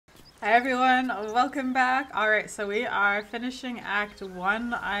Hi everyone, welcome back. Alright, so we are finishing Act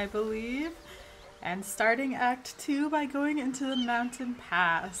 1, I believe, and starting Act 2 by going into the mountain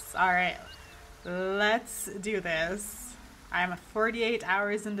pass. Alright, let's do this. I'm 48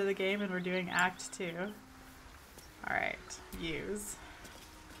 hours into the game and we're doing Act 2. Alright, use.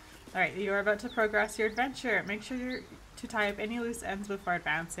 Alright, you are about to progress your adventure. Make sure to tie up any loose ends before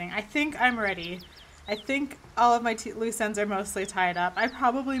advancing. I think I'm ready. I think all of my loose ends are mostly tied up. I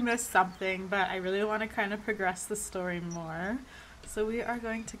probably missed something, but I really want to kind of progress the story more. So we are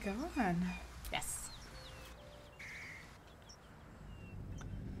going to go on. Yes.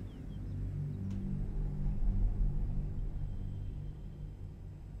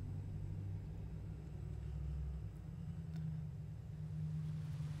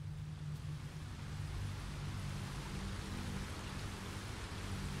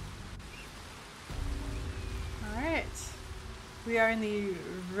 Alright. We are in the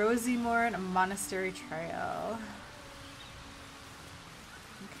Rosimorn Monastery Trail.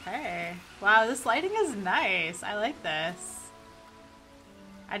 Okay. Wow, this lighting is nice. I like this.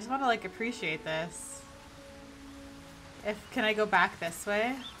 I just want to like appreciate this. Can I go back this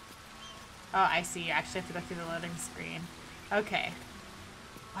way? Oh, I see. You actually have to go through the loading screen. Okay.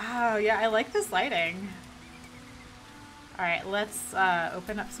 Wow, yeah, I like this lighting. Alright, let's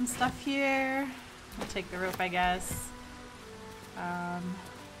open up some stuff here. I'll take the rope, I guess.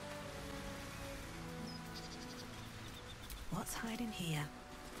 What's hiding here?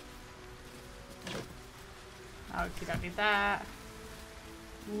 Oh, you don't need that.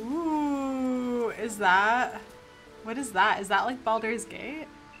 Ooh, is that... What is that? Is that like Baldur's Gate?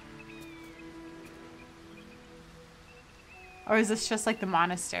 Or is this just like the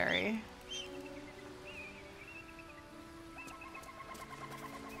monastery?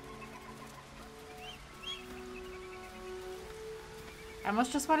 I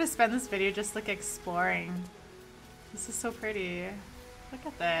almost just want to spend this video just like exploring. This is so pretty. Look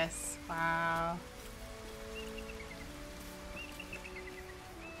at this. Wow.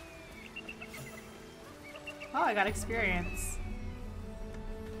 Oh, I got experience.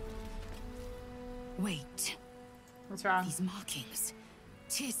 Wait. What's wrong? These markings.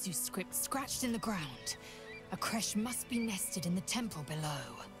 Tirsu's script scratched in the ground. A creche must be nested in the temple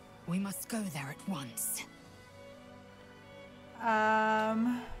below. We must go there at once.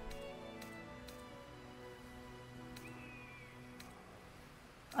 I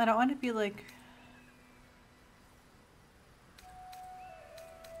don't want to be like...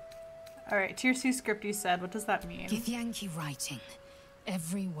 Alright, Tirsu script you said. What does that mean? Githyanki writing.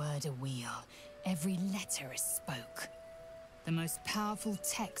 Every word a wheel. Every letter is spoke. The most powerful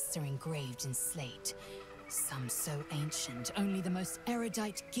texts are engraved in slate. Some so ancient, only the most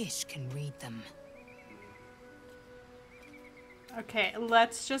erudite Gish can read them. Okay,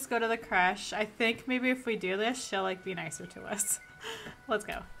 let's just go to the creche. I think maybe if we do this, she'll like be nicer to us. Let's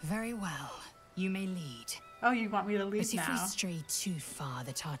go. Very well. You may lead. Oh, you want me to lead But now? if we stray too far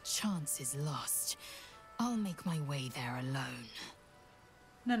that our chance is lost, I'll make my way there alone.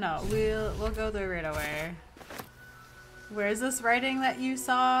 No, we'll go there right away. Where is this writing that you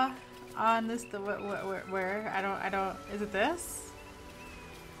saw on this? Where? I don't. Is it this?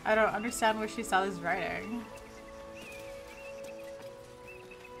 I don't understand where she saw this writing.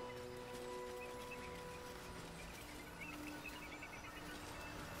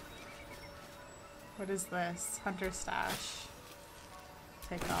 What is this? Hunter stash.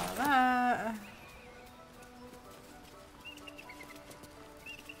 Take all of that.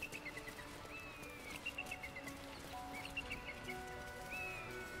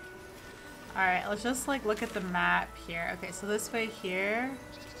 Alright, let's just like look at the map here. Okay, so this way here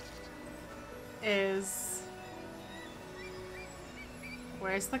is...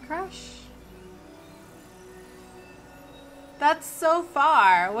 Where's the crush? That's so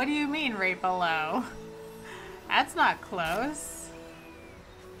far. What do you mean right below? That's not close.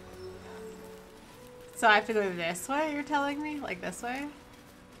 So I have to go this way, you're telling me? Like this way?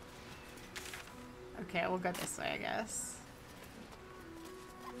 Okay, we'll go this way, I guess.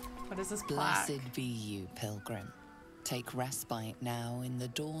 What is this plaque? Blessed be you, pilgrim. Take respite now in the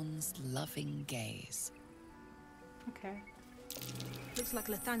dawn's loving gaze. Okay. Looks like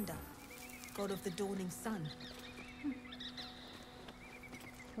Lathander, god of the dawning sun.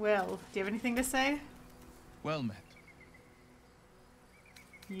 Will, do you have anything to say? Well met.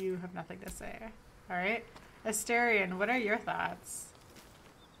 You have nothing to say. Alright. Asterion, what are your thoughts?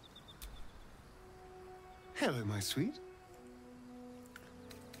 Hello, my sweet.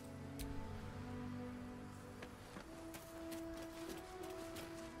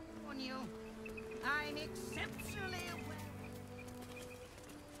 On you. I'm exceptionally aware.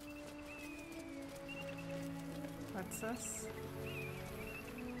 What's this?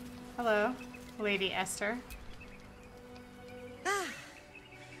 Hello, Lady Esther. Ah,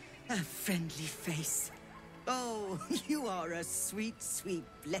 a friendly face. Oh, you are a sweet, sweet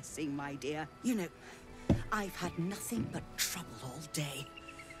blessing, my dear. You know, I've had nothing but trouble all day.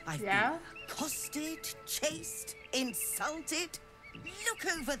 I've been accosted, chased, insulted. Look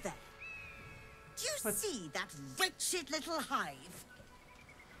over there. Do you see that wretched little hive?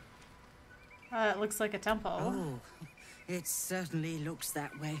 It looks like a temple. Oh, it certainly looks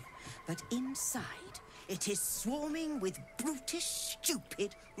that way. But inside, it is swarming with brutish,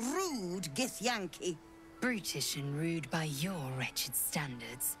 stupid, rude Githyanki. Brutish and rude by your wretched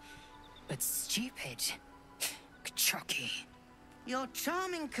standards, but stupid. Kachaki. Your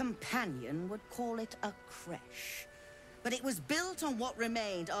charming companion would call it a creche. But it was built on what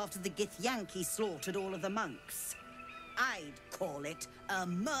remained after the Githyanki slaughtered all of the monks. I'd call it a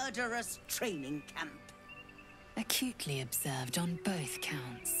murderous training camp. Acutely observed on both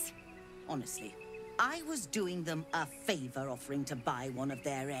counts. Honestly, I was doing them a favor offering to buy one of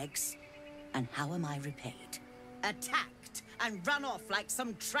their eggs. And how am I repaid? Attacked and run off like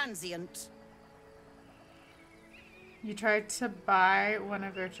some transient. You tried to buy one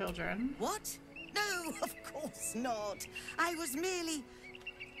of their children. What? No, of course not. I was merely...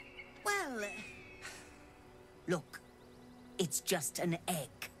 Well... Look, it's just an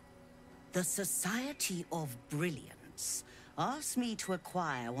egg. The Society of Brilliance asked me to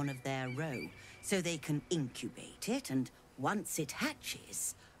acquire one of their roe so they can incubate it and, once it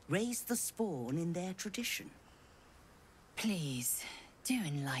hatches, raise the spawn in their tradition. Please, do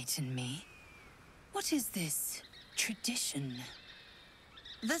enlighten me. What is this tradition?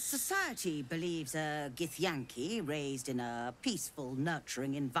 The Society believes a Githyanki raised in a peaceful,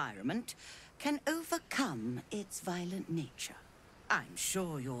 nurturing environment can overcome its violent nature. I'm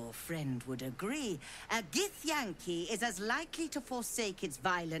sure your friend would agree. A Githyanki is as likely to forsake its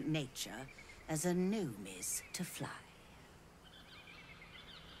violent nature as a gnome is to fly.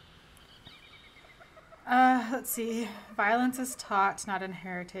 Let's see. Violence is taught, not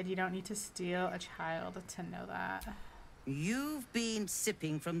inherited. You don't need to steal a child to know that. You've been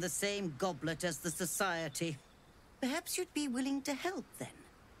sipping from the same goblet as the Society. Perhaps you'd be willing to help then,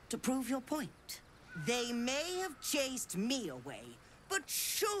 to prove your point. They may have chased me away, but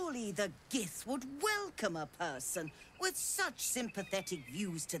surely the Gith would welcome a person with such sympathetic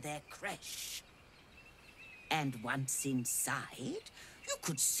views to their creche. And once inside, you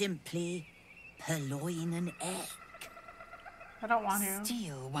could simply purloin an egg. I don't want to.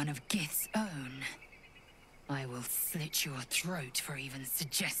 Steal one of Gith's own. I will slit your throat for even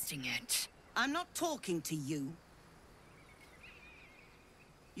suggesting it. I'm not talking to you.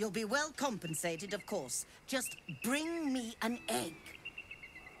 You'll be well compensated, of course. Just bring me an egg.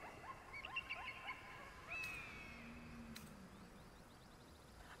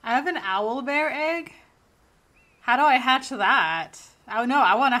 I have an owl bear egg? How do I hatch that? Oh no,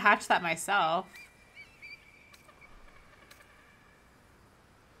 I want to hatch that myself.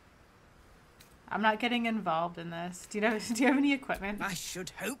 I'm not getting involved in this. Do you have any equipment? I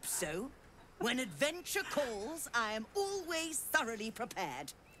should hope so. When adventure calls, I am always thoroughly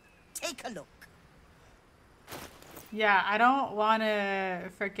prepared. Take a look. Yeah, I don't want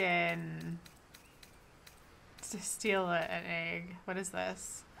to freaking steal an egg. What is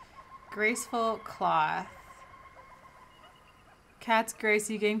this? Graceful cloth. Cat's grace.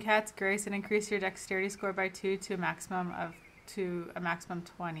 You gain cat's grace and increase your dexterity score by 2 to a maximum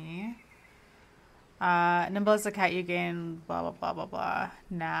 20. Nimble as a cat, you gain blah blah blah blah blah.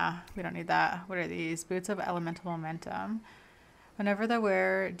 Nah, we don't need that. What are these? Boots of elemental momentum. Whenever the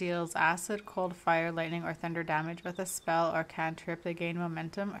wearer deals acid, cold, fire, lightning, or thunder damage with a spell or cantrip, they gain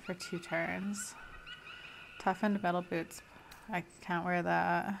momentum for 2 turns. Toughened metal boots. I can't wear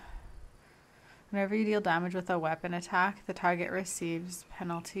that. Whenever you deal damage with a weapon attack, the target receives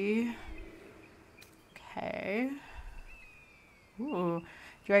penalty. Okay. Ooh.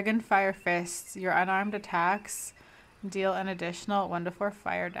 Dragon Fire Fists. Your unarmed attacks deal an additional 1d4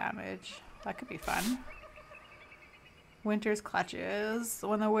 fire damage. That could be fun. Winter's Clutches.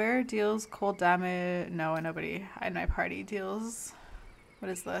 When the wearer deals cold damage... No, nobody in my party deals... What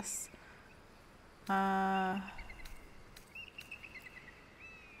is this?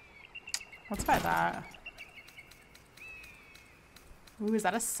 Let's buy that. Ooh, is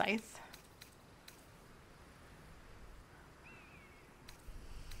that a scythe?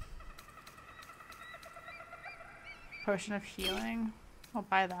 Potion of healing. I'll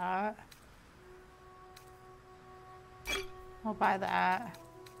buy that. I'll buy that.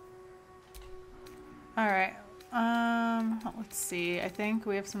 Alright. Let's see. I think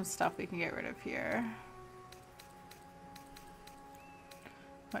we have some stuff we can get rid of here.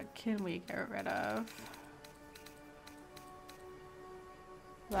 What can we get rid of?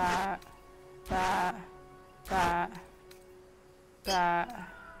 That. That. That. That.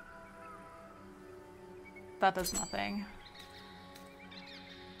 That does nothing.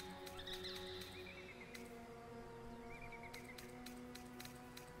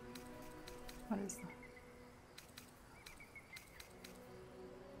 What is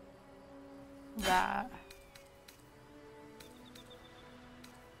that?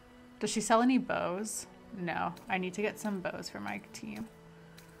 Does she sell any bows? No. I need to get some bows for my team.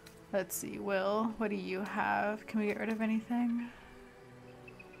 Let's see. Will, what do you have? Can we get rid of anything?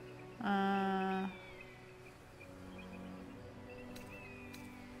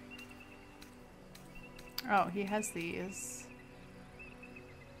 Oh, he has these.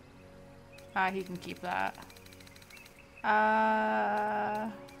 He can keep that.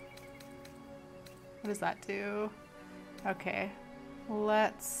 What does that do? Okay.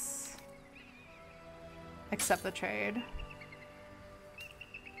 Let's accept the trade.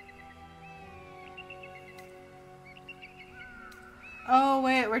 Oh,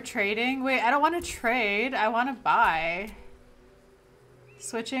 wait, we're trading? Wait, I don't want to trade. I want to buy.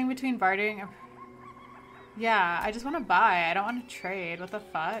 Switching between bartering. Yeah, I just want to buy. I don't want to trade. What the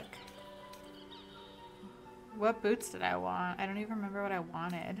fuck? What boots did I want? I don't even remember what I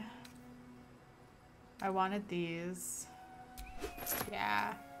wanted. I wanted these.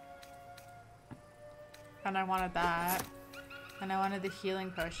 Yeah. And I wanted that. And I wanted the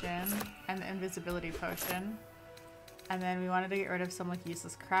healing potion and the invisibility potion. And then we wanted to get rid of some like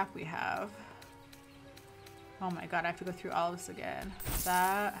useless crap we have. Oh my god, I have to go through all this again.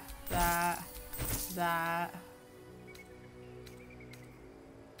 That. That. That.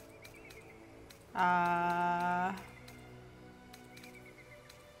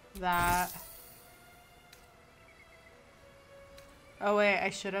 Oh wait, I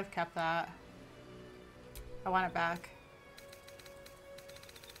should have kept that. I want it back.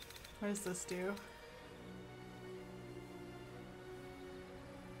 What does this do?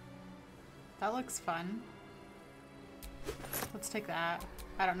 That looks fun. Let's take that.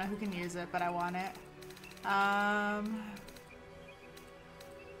 I don't know who can use it, but I want it.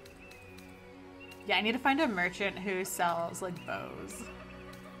 Yeah, I need to find a merchant who sells like bows.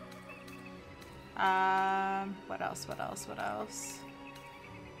 What else?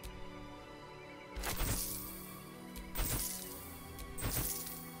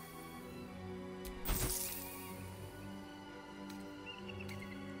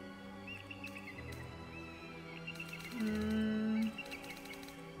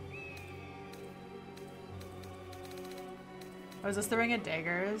 Oh, is this the Ring of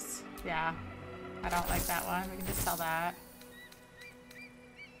Daggers? Yeah. I don't like that one. We can just sell that.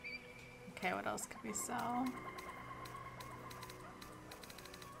 Okay, what else can we sell?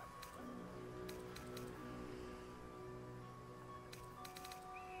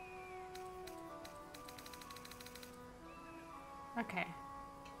 Okay.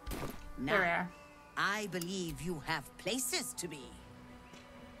 Now, There we are. I believe you have places to be.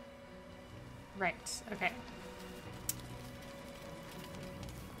 Right, okay.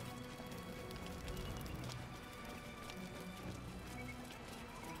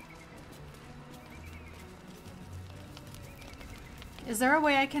 Is there a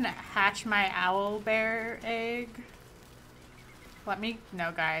way I can hatch my owl bear egg? Let me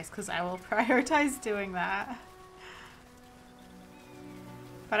know, guys, because I will prioritize doing that.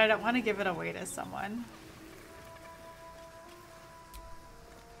 But I don't want to give it away to someone.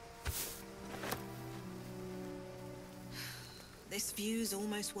 This view's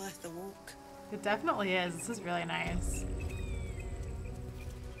almost worth the walk. It definitely is. This is really nice.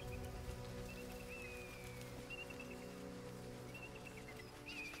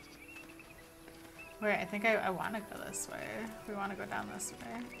 Wait, I think I want to go this way. We want to go down this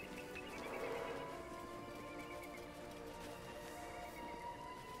way.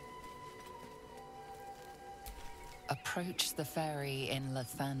 Approach the fairy in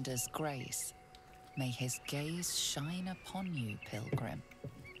Lathander's grace. May his gaze shine upon you, pilgrim.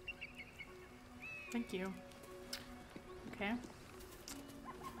 Thank you. Okay.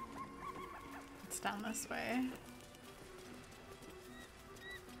 It's down this way.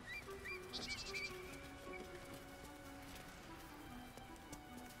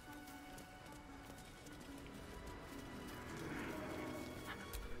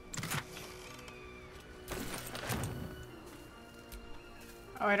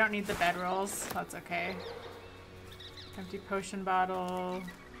 Oh, I don't need the bedrolls. That's okay. Empty potion bottle.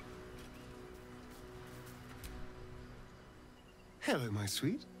 Hello, my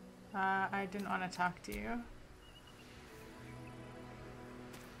sweet. I didn't want to talk to you.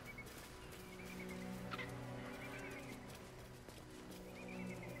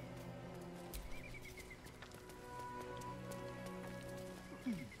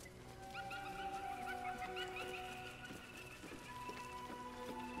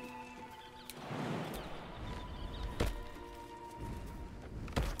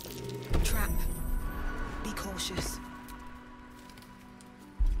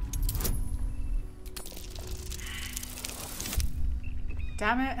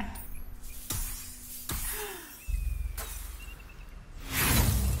 Damn it.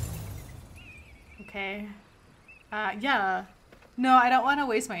 Okay. Yeah. No, I don't want to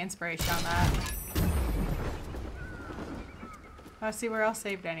waste my inspiration on that. I'll see where I'll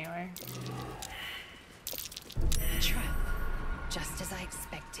saved anyway. A trap. Just as I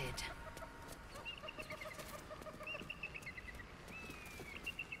expected.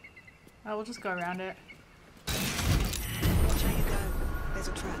 Oh, we'll just go around it. Watch how you go. There's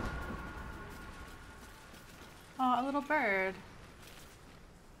a trap. Oh, a little bird.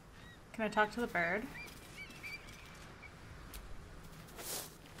 Can I talk to the bird?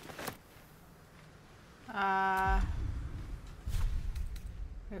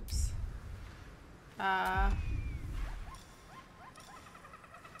 Oops. I've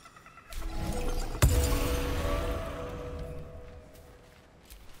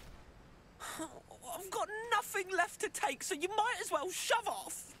got nothing left to take, so you might as well shove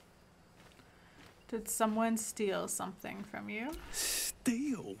off. Did someone steal something from you?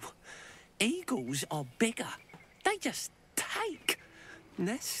 Steal? Eagles are bigger. They just take.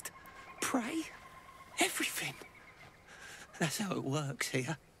 Nest, prey, everything. That's how it works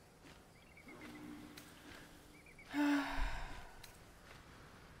here.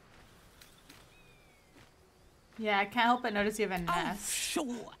 Yeah, I can't help but notice you have a Oh, nest.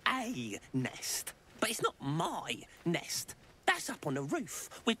 sure, a nest. But it's not my nest. That's up on the roof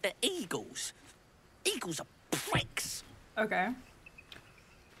with the eagles. Eagles are pricks. Okay.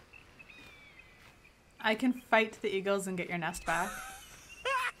 I can fight the eagles and get your nest back.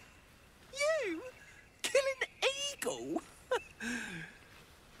 You? Kill an eagle?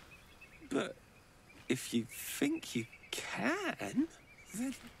 But if you think you can,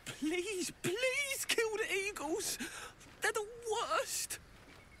 then please, please kill the eagles. They're the worst.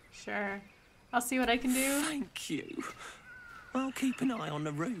 Sure. I'll see what I can do. Thank you. I'll keep an eye on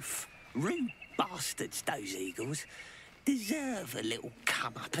the roof. Rude bastards, those eagles. Deserve a little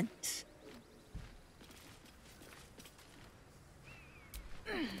comeuppance.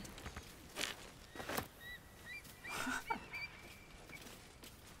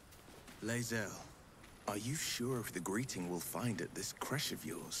 Lae'zel, are you sure of the greeting we'll find at this creche of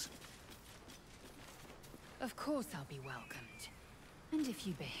yours? Of course I'll be welcomed. And if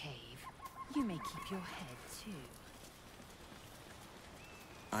you behave, you may keep your head too.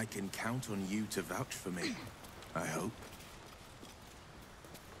 I can count on you to vouch for me, I hope.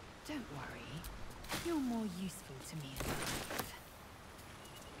 Don't worry. You're more useful to me in life.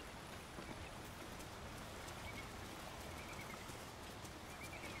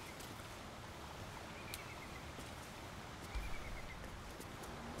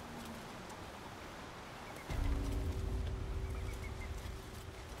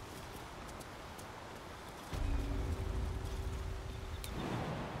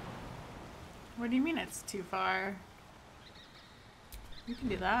 What do you mean it's too far? You can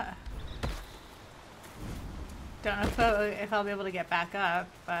do that. Don't know if I'll be able to get back up,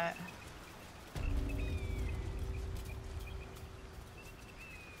 but...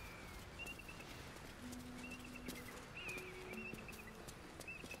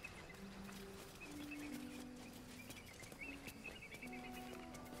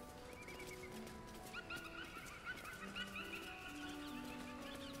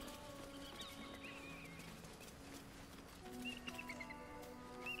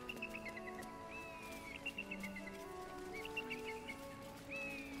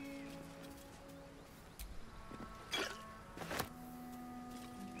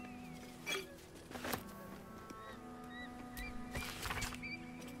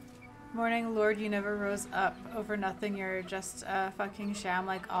 Morning, Lord, you never rose up over nothing. You're just a fucking sham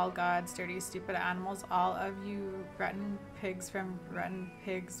like all gods, dirty, stupid animals. All of you rotten pigs from rotten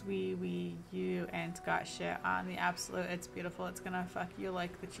pigs. You ain't got shit on the absolute. It's beautiful. It's gonna fuck you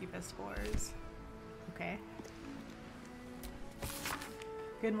like the cheapest whores. Okay.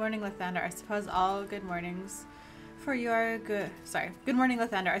 Good morning, Lathander. I suppose all good mornings for you are good. Sorry. Good morning,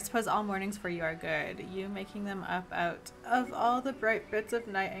 Lathander. I suppose all mornings for you are good. You making them up out of all the bright bits of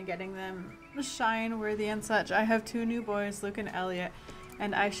night and getting them shine worthy and such. I have 2 new boys, Luke and Elliot,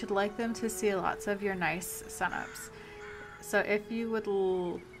 and I should like them to see lots of your nice sunups. So if you would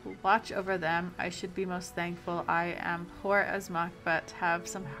watch over them, I should be most thankful. I am poor as muck, but have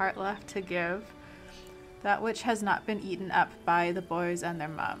some heart left to give. That which has not been eaten up by the boys and their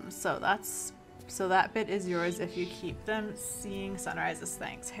mums. So that bit is yours if you keep them seeing sunrises.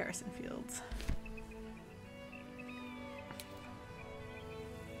 Thanks, Harrison Fields.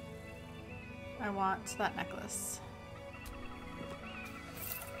 I want that necklace.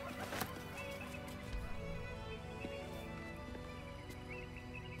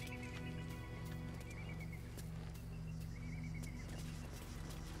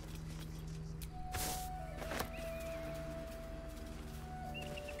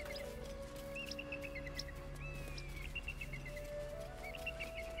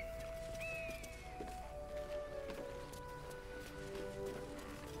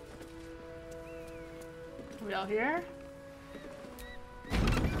 wheel here.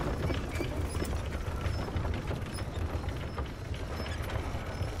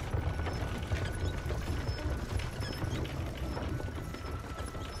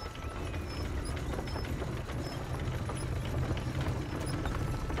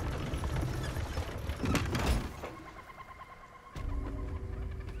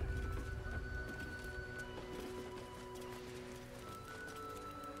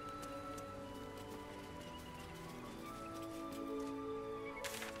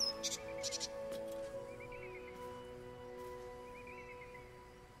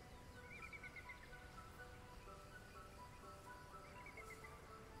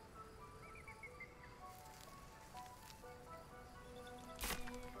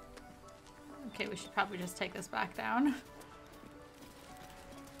 Okay, we should probably just take this back down.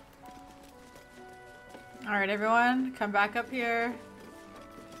 Alright, everyone, come back up here.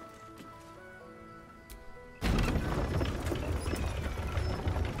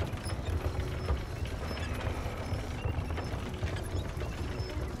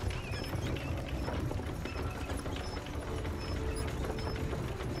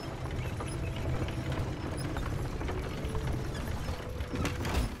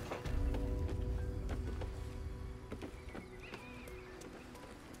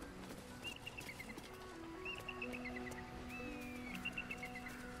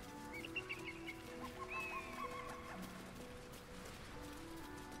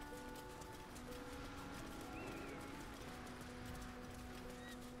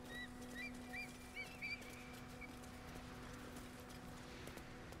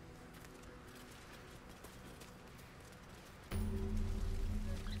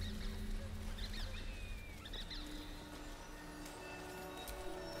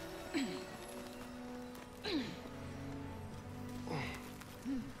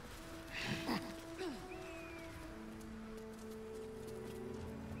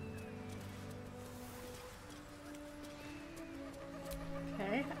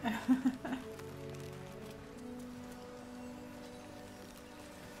 Okay.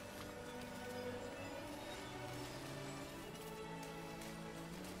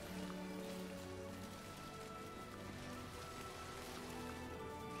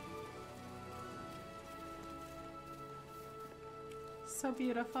 So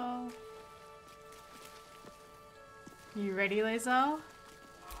beautiful. You ready, Lae'zel?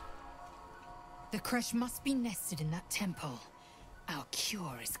 The crush must be nested in that temple. Our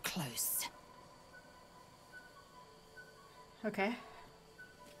cure is close. Okay.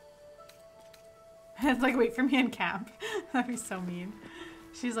 It's like, wait for me in camp. That'd be so mean.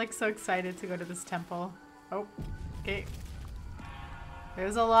 She's like so excited to go to this temple. Oh, okay.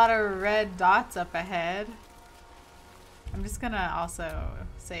 There's a lot of red dots up ahead. I'm just gonna also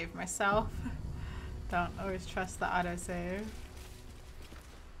save myself. Don't always trust the autosave.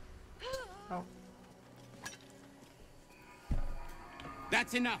 Oh.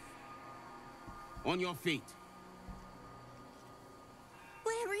 That's enough. On your feet.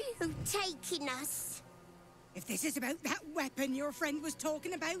 Where are you taking us? If this is about that weapon your friend was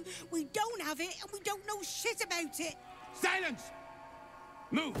talking about, we don't have it and we don't know shit about it. Silence!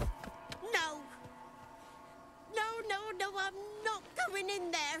 Move! No. No, I'm not going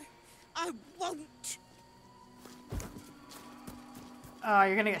in there. I won't. Oh,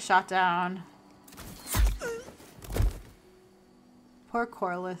 you're gonna get shot down. Poor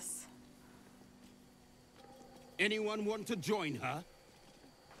Corliss. Anyone want to join her?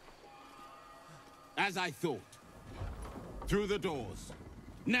 As I thought. Through the doors.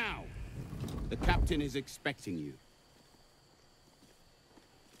 Now! The captain is expecting you.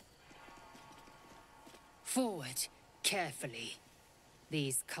 Forward, carefully.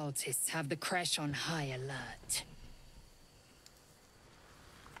 These cultists have the crash on high alert.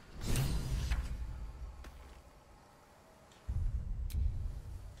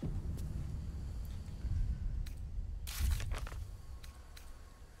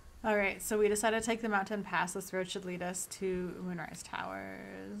 Alright, so we decided to take the mountain pass. This road should lead us to Moonrise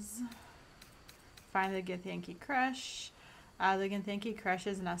Towers. Find the Githyanki Crush. The Githyanki Crush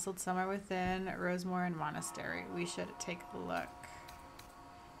is nestled somewhere within Rosemoor Monastery. We should take a look.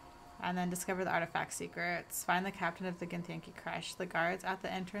 And then discover the artifact secrets. Find the captain of the Githyanki Crush. The guards at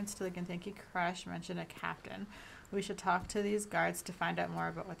the entrance to the Githyanki Crush mention a captain. We should talk to these guards to find out more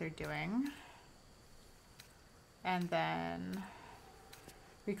about what they're doing. And then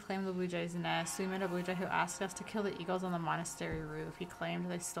reclaim the Blue Jay's nest. We met a Blue Jay who asked us to kill the eagles on the monastery roof. He claimed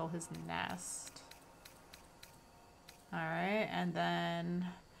they stole his nest. Alright, and then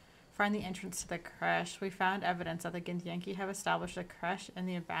find the entrance to the crush. We found evidence that the Githyanki have established a crush in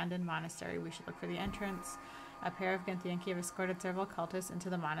the abandoned monastery. We should look for the entrance. A pair of Githyanki have escorted several cultists into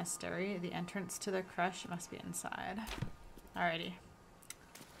the monastery. The entrance to their crush must be inside. Alrighty.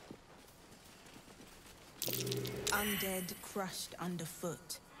 Undead crushed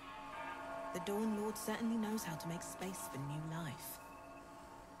underfoot. The Dawn Lord certainly knows how to make space for new life.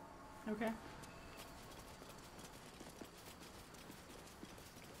 Okay.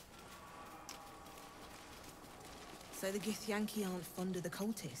 So the Githyanki aren't fond of the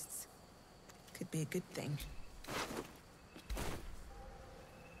cultists. Could be a good thing.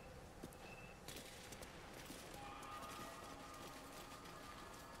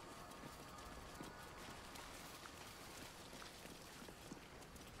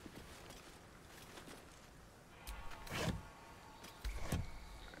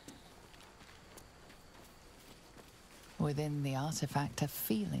 Within the artifact, a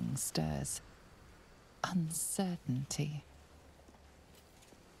feeling stirs. Uncertainty.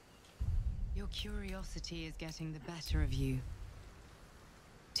 Your curiosity is getting the better of you.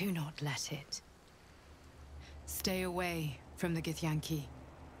 Do not let it. Stay away from the Githyanki.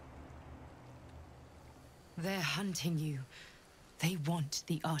 They're hunting you. They want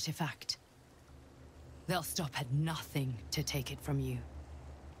the artifact. They'll stop at nothing to take it from you.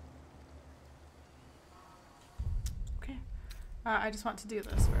 Okay. I just want to do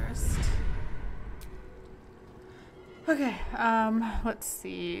this first. Okay, let's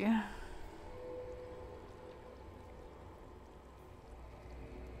see.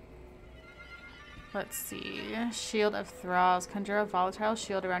 Let's see. Shield of Thralls. Conjure a volatile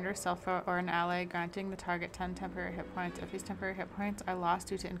shield around yourself or an ally, granting the target 10 temporary hit points. If these temporary hit points are lost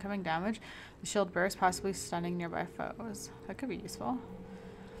due to incoming damage, the shield bursts, possibly stunning nearby foes. That could be useful.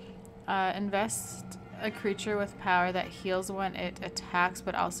 Invest a creature with power that heals when it attacks,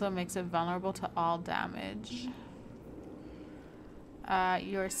 but also makes it vulnerable to all damage.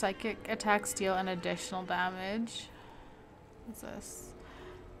 Your psychic attacks deal an additional damage. What's this?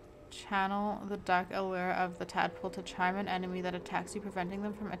 Channel the dark allure of the tadpole to charm an enemy that attacks you, preventing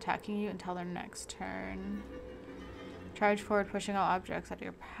them from attacking you until their next turn. Charge forward, pushing all objects out of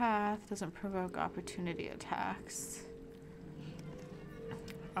your path. Doesn't provoke opportunity attacks.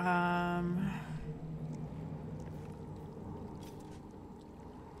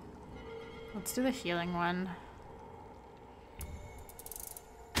 Let's do the healing one.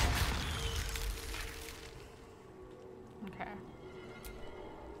 Okay.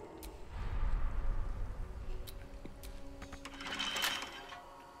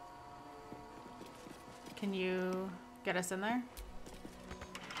 Can you get us in there?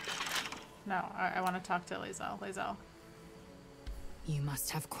 No, I want to talk to Lae'zel. Lae'zel. You must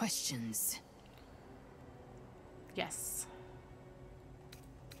have questions. Yes.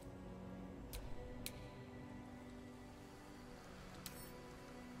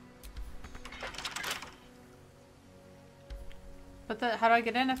 But how do I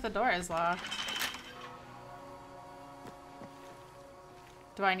get in if the door is locked?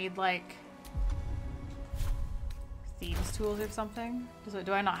 Do I need like thieves tools or something?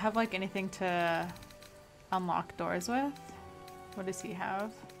 Do I not have like anything to unlock doors with? What does he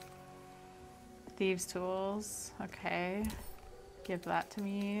have? Thieves tools. Okay. Give that to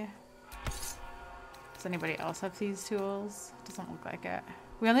me. Does anybody else have thieves tools? Doesn't look like it.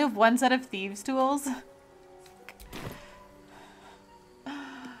 We only have one set of thieves tools.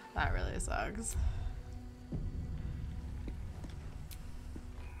 That really sucks.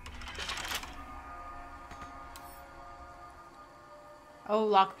 Oh,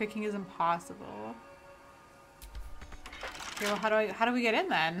 lockpicking is impossible. Okay, well, how do we get in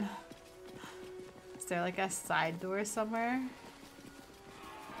then? Is there like a side door somewhere?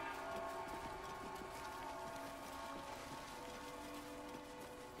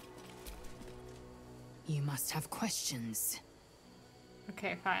 You must have questions.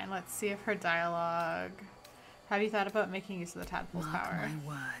 Okay, fine. Let's see if her dialogue... Have you thought about making use of the tadpole's power? Mark my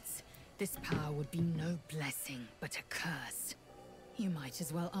words. This power would be no blessing, but a curse. You might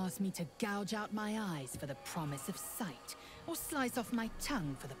as well ask me to gouge out my eyes for the promise of sight, or slice off my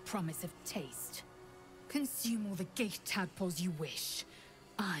tongue for the promise of taste. Consume all the gate tadpoles you wish.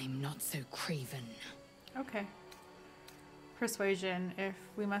 I'm not so craven. Okay. Persuasion. If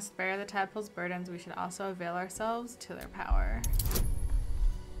we must bear the tadpole's burdens, we should also avail ourselves to their power.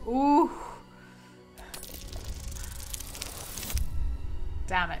 Ooh.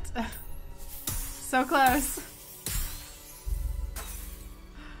 Damn it. So close.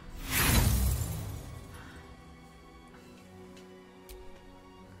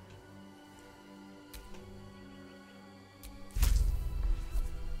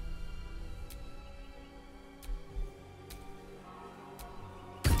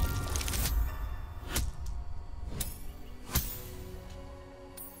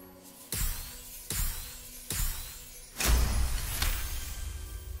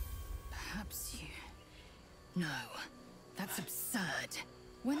 No, that's absurd.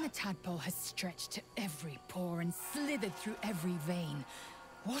 When the tadpole has stretched to every pore and slithered through every vein,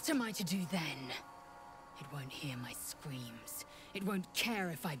 what am I to do then? It won't hear my screams. It won't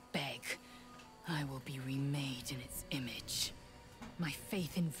care if I beg. I will be remade in its image. My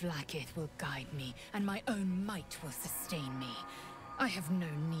faith in Vlaakith will guide me, and my own might will sustain me. I have no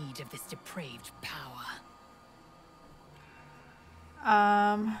need of this depraved power.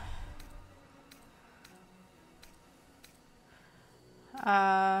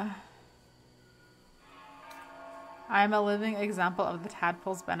 I'm a living example of the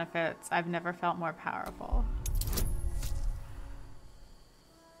tadpole's benefits. I've never felt more powerful.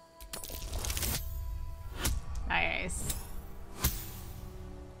 Nice.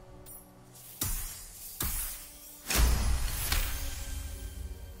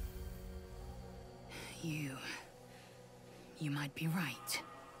 You might be right.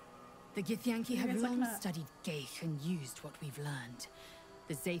 The Githyanki have long studied Geich and used what we've learned.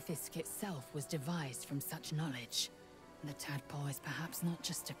 The Zaithisk itself was devised from such knowledge. The tadpole is perhaps not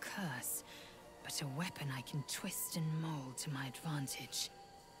just a curse, but a weapon I can twist and mold to my advantage.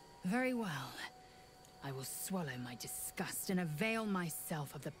 Very well. I will swallow my disgust and avail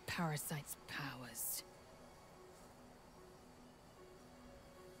myself of the parasite's powers.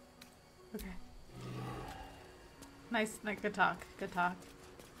 Okay. Nice, good talk, good talk.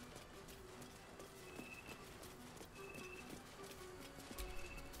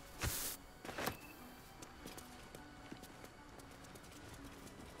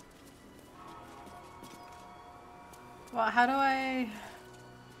 Well, how do I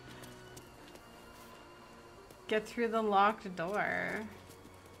get through the locked door?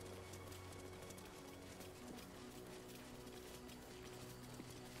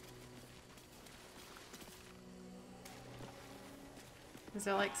 Is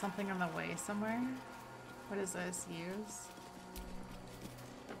there like something on the way somewhere? What is this? Use?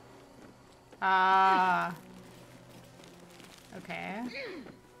 Ah. Okay.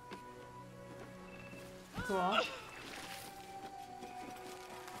 Cool.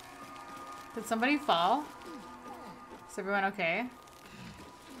 Did somebody fall? Is everyone okay?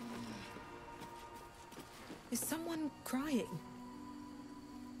 Is someone crying?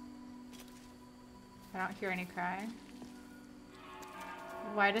 I don't hear any crying.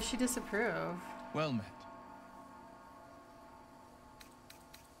 Why does she disapprove? Well met.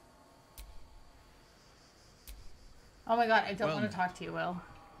 Oh my god, I don't want to talk to you, Will.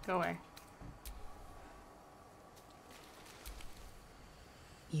 Go away.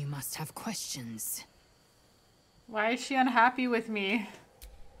 You must have questions. Why is she unhappy with me?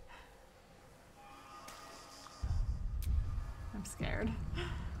 I'm scared.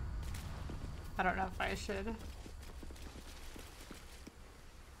 I don't know if I should.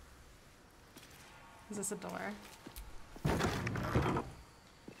 Is this a door?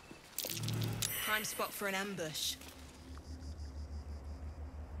 Prime spot for an ambush.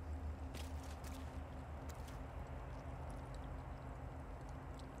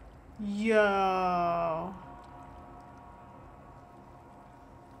 Yo.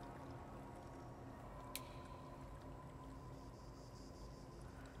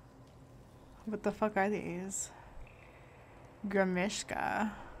 What the fuck are these?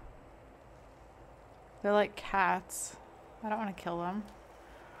 Gramishka. They're like cats. I don't want to kill them.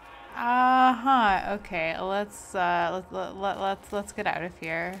 Uh-huh. Okay, let's get out of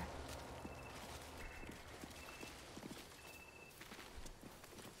here.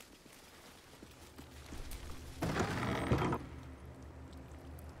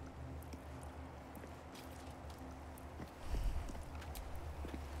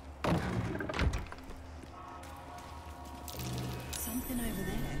 Something over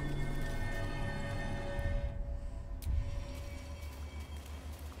there.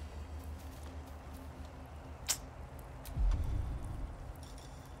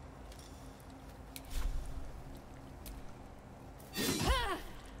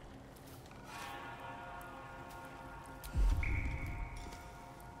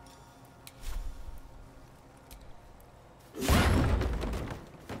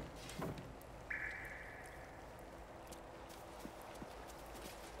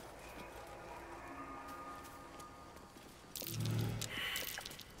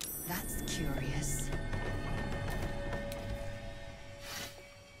 That's curious.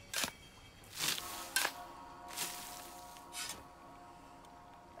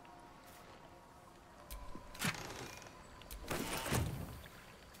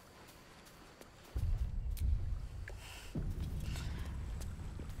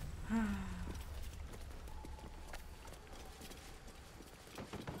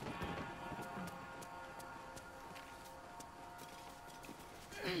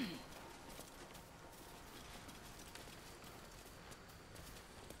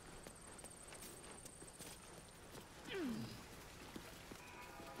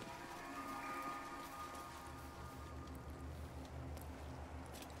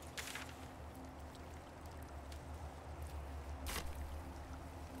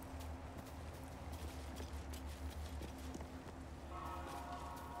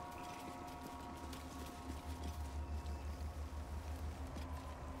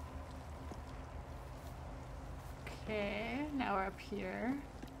 Okay, now we're up here.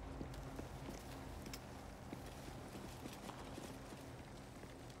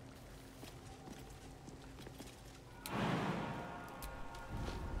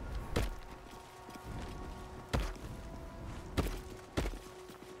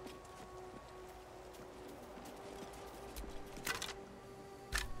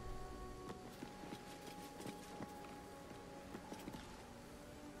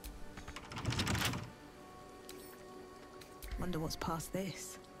 Wonder what's past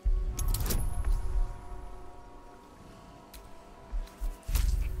this.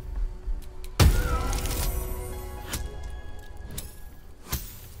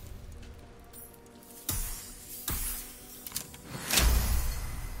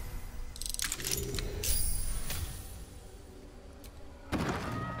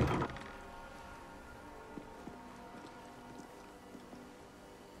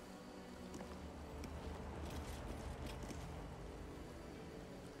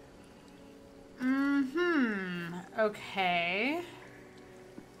 Okay.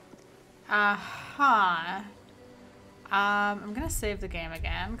 Uh-huh. I'm gonna save the game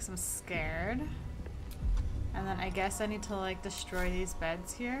again because I'm scared. And then I guess I need to like destroy these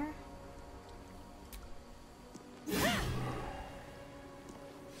beds here.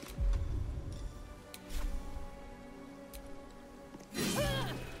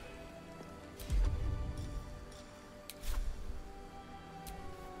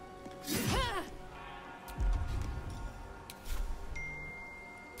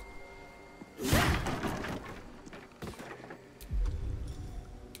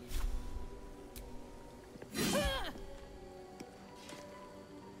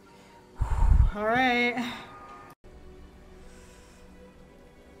 All right.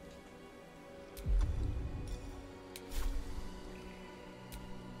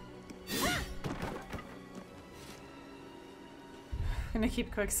 I'm gonna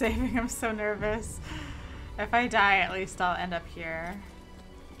keep quick saving. I'm so nervous. If I die, at least I'll end up here.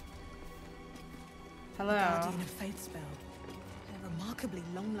 Hello. Guardian of Faith spell. A remarkably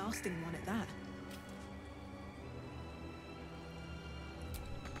long-lasting one at that.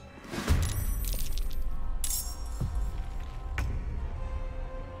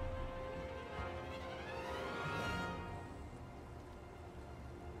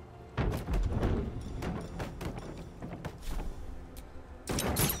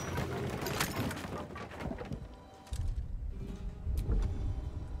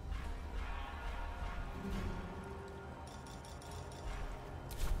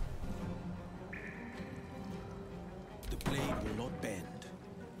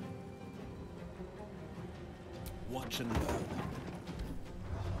 Watch and learn.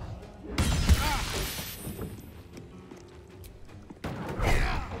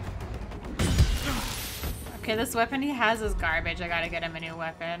 Okay, this weapon he has is garbage. I gotta get him a new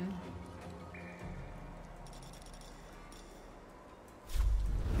weapon.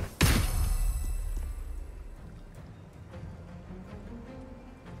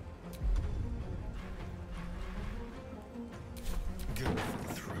 Go for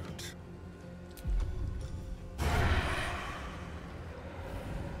the throat.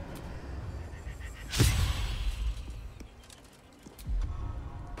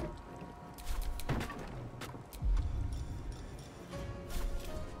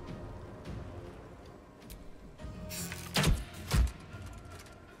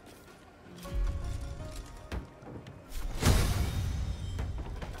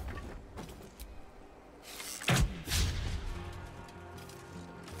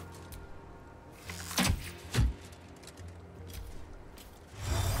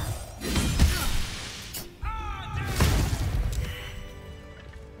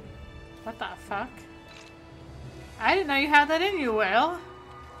 What the fuck? I didn't know you had that in you, Will.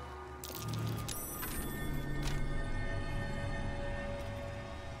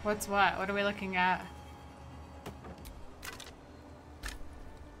 What's what? What are we looking at?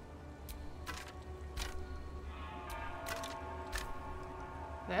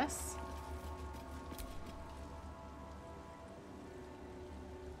 This?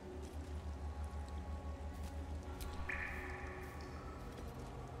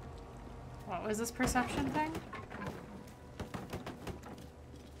 What was this perception thing?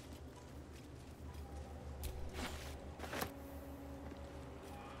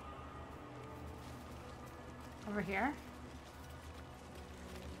 Over here?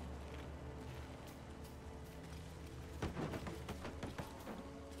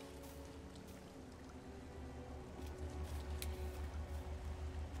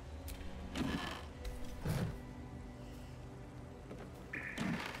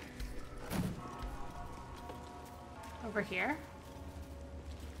 Over here?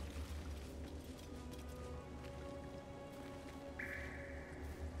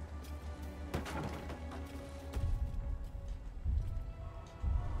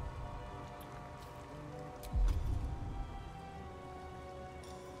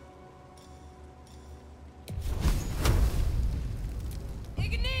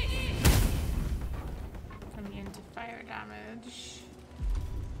 Immune to fire damage.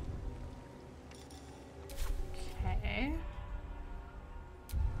 Okay.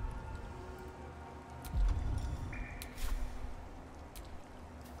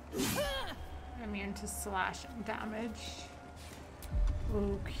 Immune to slashing damage.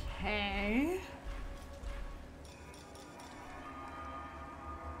 Okay.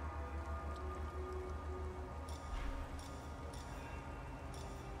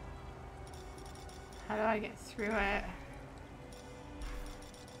 How do I get through it?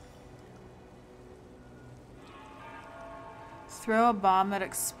 Throw a bomb that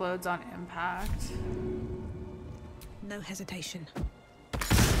explodes on impact. No hesitation.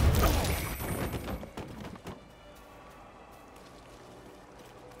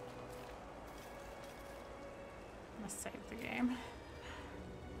 Must save the game.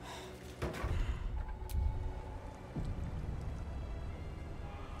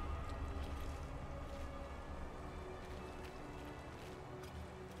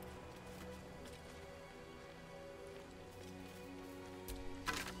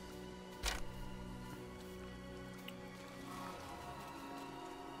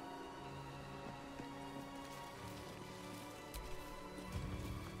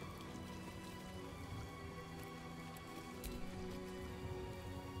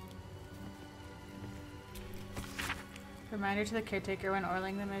 Reminder to the caretaker: when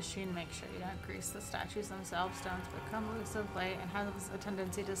oiling the machine, make sure you don't grease the statues themselves. Stones become loose of late and has a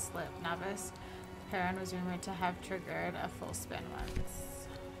tendency to slip. Novice Heron was rumored to have triggered a full spin once.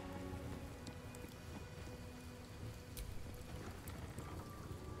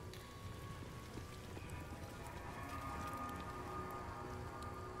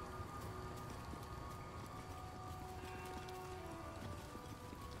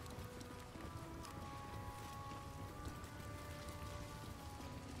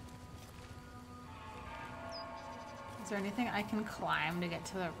 Is there anything I can climb to get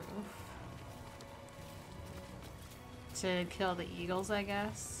to the roof? To kill the eagles, I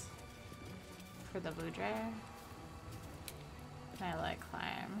guess? For the Boudre? Can I, like,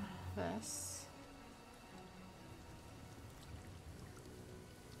 climb this?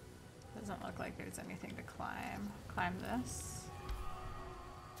 Doesn't look like there's anything to climb. Climb this.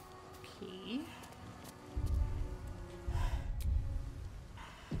 P.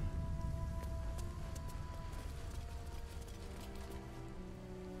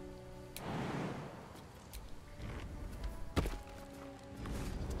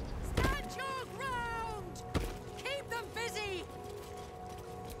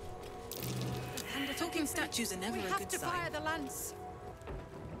 Statues are never a good sign. We have to fire the lance.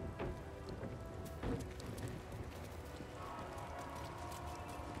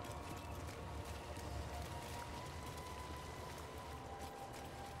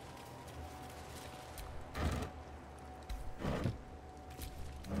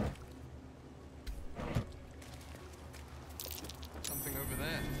 Something over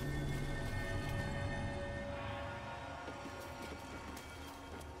there.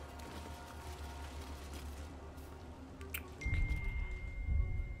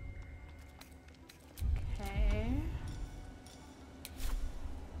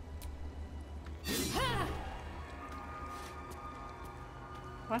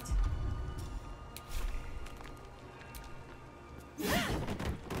 What?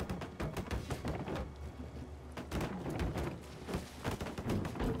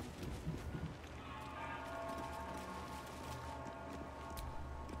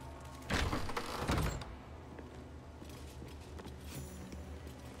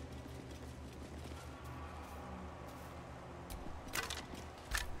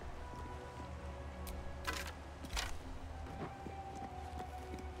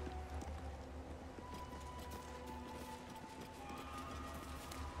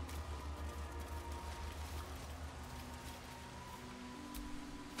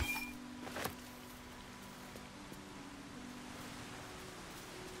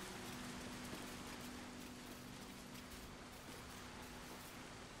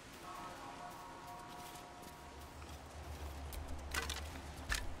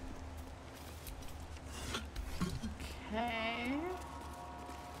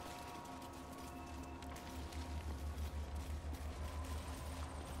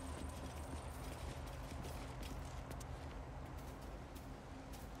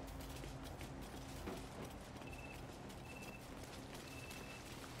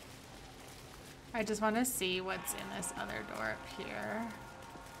 I just want to see what's in this other door up here.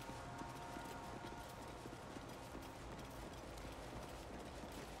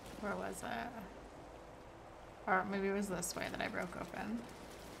 Where was it? Or maybe it was this way that I broke open.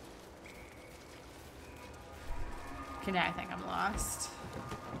 Okay, now I think I'm lost.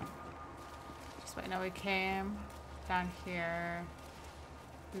 Just wait, no, we came down here.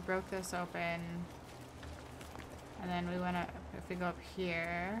 We broke this open. And then we went up, if we go up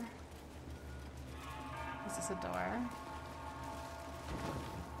here. Is this a door?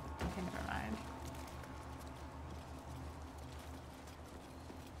 Okay, never mind.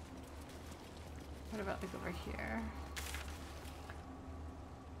 What about like over here?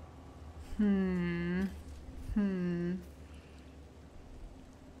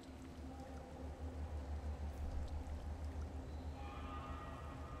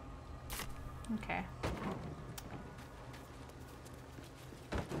 Okay.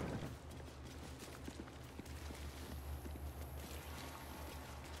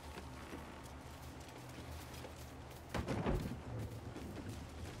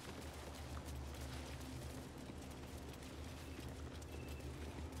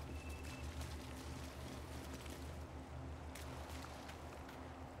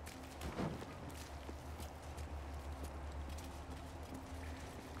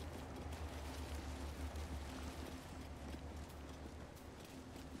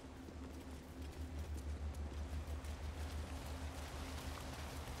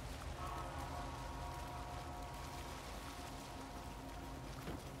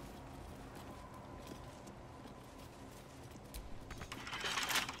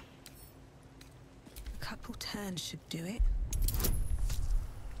 A couple turns should do it.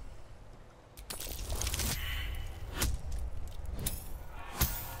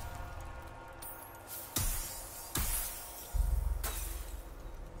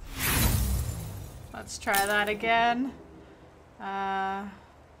 Let's try that again.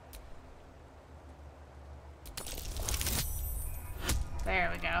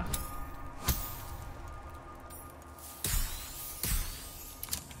 There we go.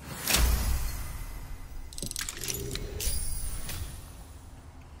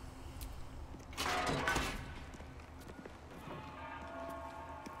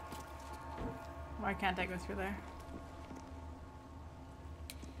 Why can't I go through there?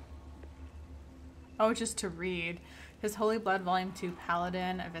 Oh, just to read. His Holy Blood, Volume 2,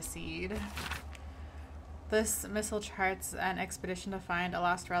 Paladin of Aseed. This missile charts an expedition to find a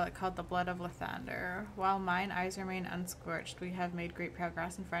lost relic called the Blood of Lathander. While mine eyes remain unscorched, we have made great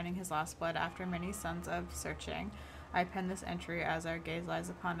progress in finding his lost blood after many suns of searching. I pen this entry as our gaze lies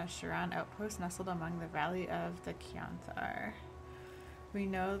upon a Shiran outpost nestled among the valley of the Kyanthar. We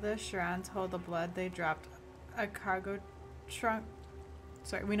know the Shirans hold the blood they dropped a cargo trunk.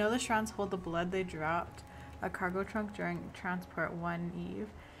 Sorry, we know the Shirans hold the blood they dropped a cargo trunk during transport one eve,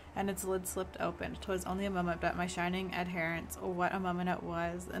 and its lid slipped open. 'Twas only a moment, but my shining adherents, oh, what a moment it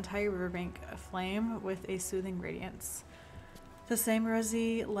was! The entire riverbank aflame with a soothing radiance. The same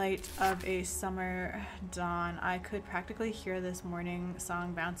rosy light of a summer dawn. I could practically hear this morning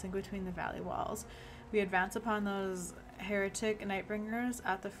song bouncing between the valley walls. We advance upon those heretic nightbringers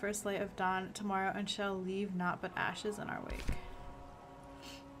at the first light of dawn tomorrow and shall leave naught but ashes in our wake.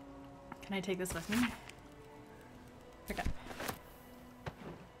 Can I take this with me? Okay.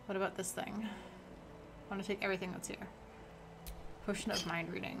 What about this thing? I want to take everything that's here. Potion of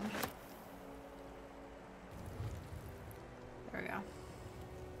mind reading. There we go.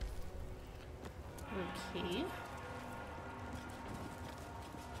 Okay.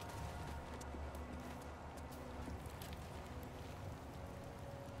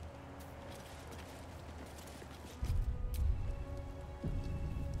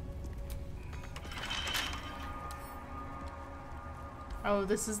 Oh,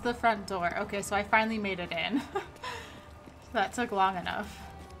 this is the front door. Okay, so I finally made it in. That took long enough.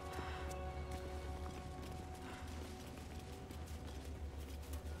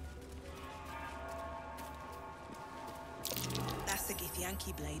 That's a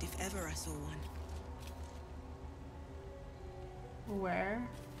Githyanki blade if ever I saw one. Where?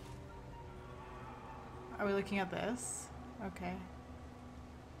 Are we looking at this? Okay.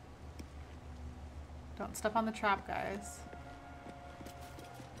 Don't step on the trap, guys.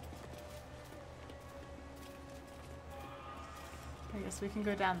 I guess we can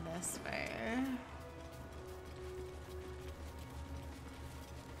go down this way.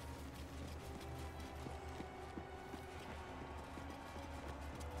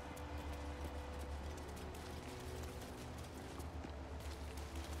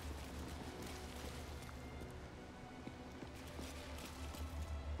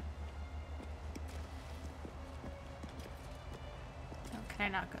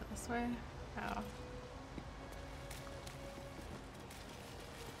 Can I not go this way?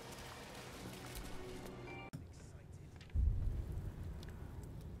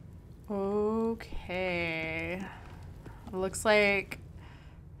 Oh. Okay. Looks like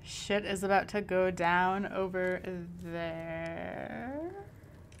shit is about to go down over there.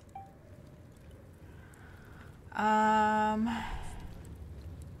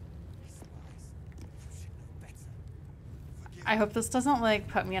 I hope this doesn't like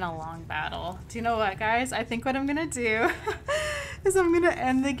put me in a long battle. Do you know what, guys? I think what I'm gonna do is I'm gonna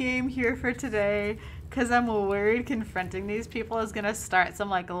end the game here for today because I'm worried confronting these people is gonna start some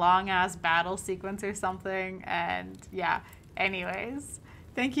like long ass battle sequence or something. And yeah, anyways,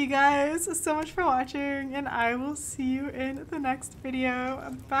 thank you guys so much for watching and I will see you in the next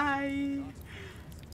video. Bye.